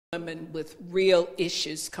women with real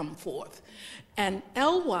issues come forth. And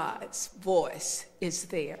LY's voice is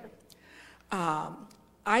there.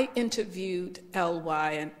 I interviewed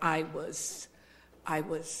LY and I was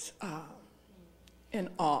in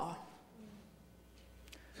awe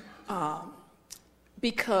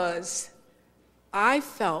because I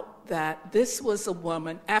felt that this was a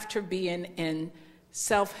woman, after being in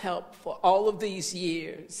self-help for all of these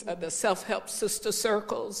years, the self-help sister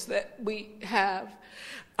circles that we have,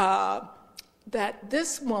 that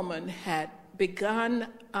this woman had begun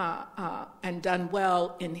and done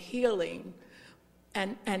well in healing.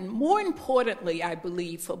 And more importantly, I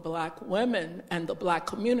believe, for Black women and the Black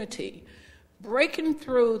community, breaking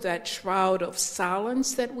through that shroud of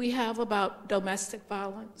silence that we have about domestic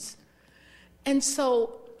violence. And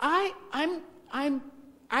so I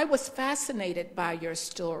was fascinated by your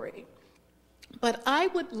story, but I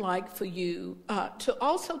would like for you to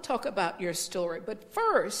also talk about your story. But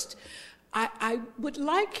first, I would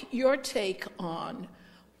like your take on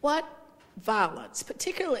what violence,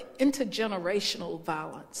 particularly intergenerational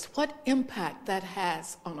violence, what impact that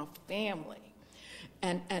has on a family,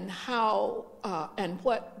 and how, and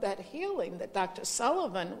what that healing that Dr.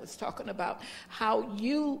 Sullivan was talking about,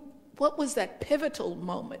 what was that pivotal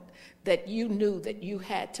moment that you knew that you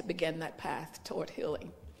had to begin that path toward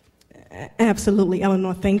healing? Absolutely,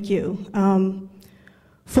 Eleanor, thank you.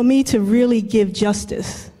 For me to really give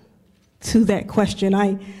justice to that question,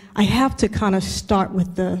 I have to kind of start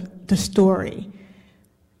with the story.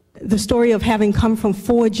 The story of having come from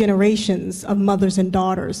 4 generations of mothers and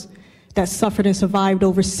daughters that suffered and survived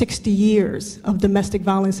over 60 years of domestic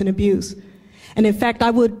violence and abuse. And in fact,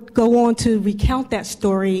 I would go on to recount that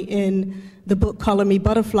story in the book Color Me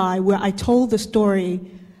Butterfly, where I told the story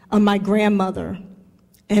of my grandmother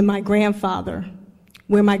and my grandfather,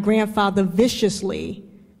 where my grandfather viciously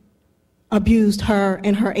abused her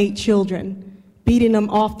and her 8 children, beating them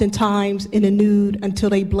oftentimes in a nude until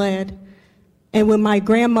they bled. And when my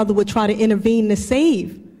grandmother would try to intervene to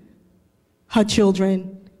save her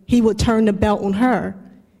children, he would turn the belt on her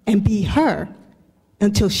and beat her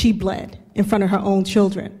until she bled in front of her own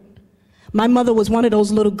children. My mother was one of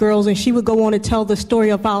those little girls, and she would go on to tell the story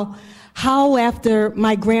about how after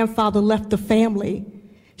my grandfather left the family,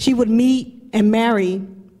 she would meet and marry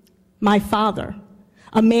my father,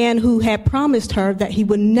 a man who had promised her that he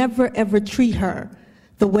would never ever treat her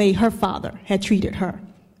the way her father had treated her.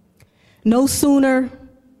 No sooner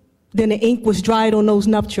than the ink was dried on those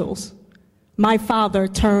nuptials, my father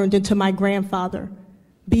turned into my grandfather,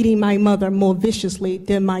 beating my mother more viciously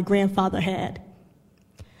than my grandfather had.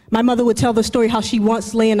 My mother would tell the story how she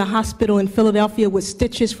once lay in a hospital in Philadelphia with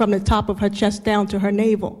stitches from the top of her chest down to her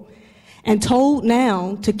navel, and told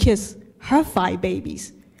now to kiss her 5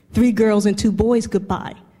 babies, 3 girls and 2 boys,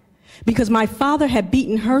 goodbye, because my father had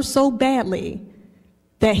beaten her so badly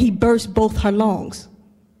that he burst both her lungs.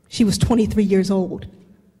 She was 23 years old,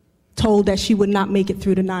 told that she would not make it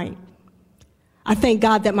through the night. I thank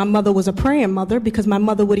God that my mother was a praying mother, because my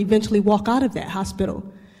mother would eventually walk out of that hospital.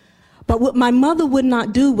 But what my mother would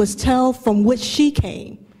not do was tell from which she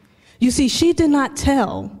came. You see, she did not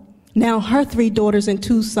tell now her 3 daughters and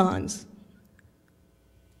 2 sons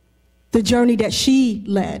the journey that she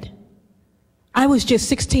led. I was just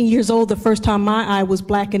 16 years old the first time my eye was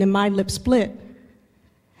blackened and my lip split.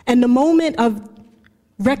 And the moment of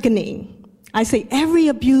reckoning, I say every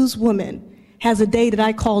abused woman has a day that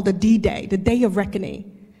I call the D-Day, the day of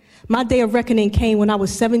reckoning. My day of reckoning came when I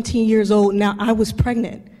was 17 years old. Now I was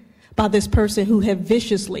pregnant by this person who had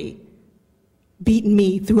viciously beaten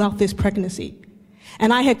me throughout this pregnancy.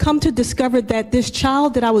 And I had come to discover that this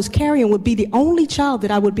child that I was carrying would be the only child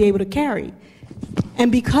that I would be able to carry.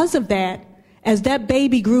 And because of that, as that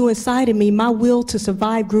baby grew inside of me, my will to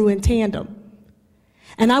survive grew in tandem.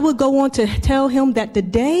 And I would go on to tell him that the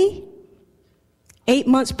day, 8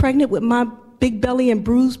 months pregnant with my big belly and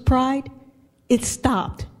bruised pride, it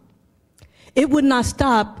stopped. It would not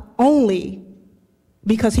stop only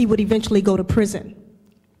because he would eventually go to prison.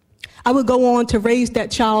 I would go on to raise that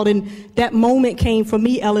child, and that moment came for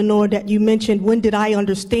me, Eleanor, that you mentioned, when did I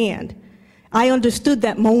understand? I understood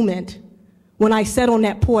that moment when I sat on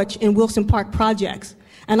that porch in Wilson Park Projects,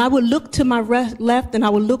 and I would look to my left and I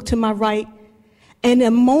would look to my right, and a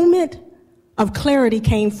moment of clarity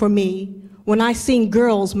came for me when I seen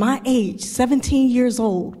girls my age, 17 years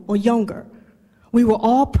old or younger. We were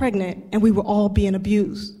all pregnant and we were all being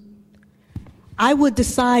abused. I would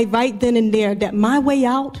decide right then and there that my way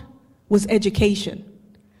out was education.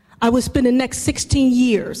 I would spend the next 16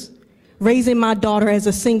 years raising my daughter as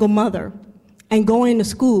a single mother and going to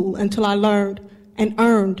school until I learned and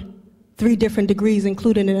earned 3 different degrees,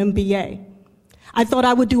 including an MBA. I thought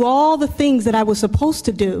I would do all the things that I was supposed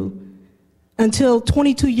to do until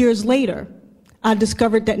 22 years later, I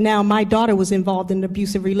discovered that now my daughter was involved in an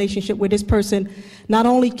abusive relationship where this person not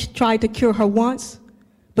only tried to cure her once,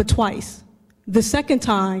 but twice. The second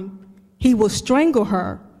time, he will strangle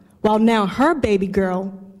her while now her baby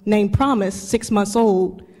girl, named Promise, 6 months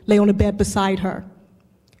old, lay on the bed beside her.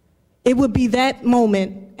 It would be that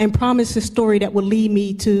moment and Promise's story that would lead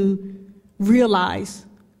me to realize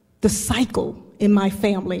the cycle in my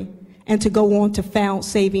family and to go on to found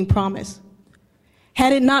Saving Promise.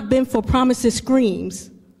 Had it not been for Promise's screams,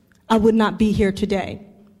 I would not be here today.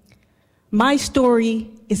 My story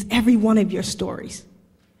is every one of your stories,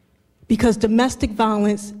 because domestic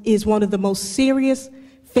violence is one of the most serious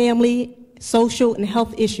family, social, and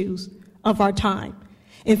health issues of our time.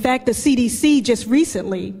 In fact, the CDC just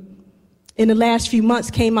recently, in the last few months,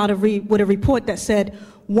 came out with a report that said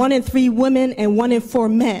 1 in 3 women and 1 in 4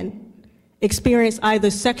 men experience either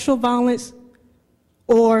sexual violence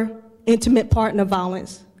or intimate partner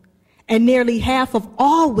violence. And nearly half of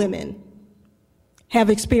all women have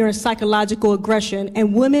experienced psychological aggression,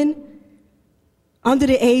 and women under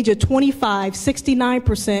the age of 25,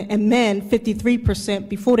 69%, and men, 53%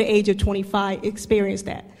 before the age of 25 experienced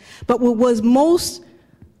that. But what was most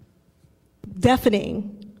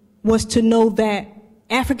deafening was to know that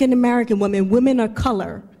African American women, women of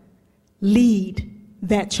color, lead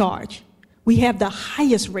that charge. We have the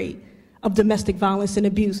highest rate of domestic violence and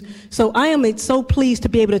abuse. So I am so pleased to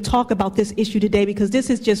be able to talk about this issue today, because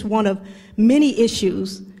this is just one of many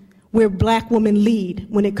issues where Black women lead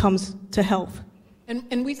when it comes to health.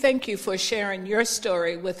 And we thank you for sharing your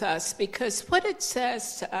story with us, because what it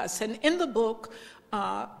says to us, and in the book,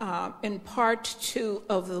 in part 2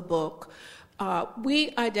 of the book,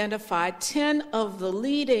 we identified 10 of the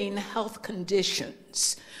leading health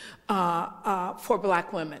conditions for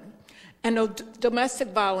Black women. And domestic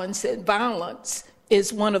violence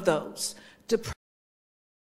is one of those.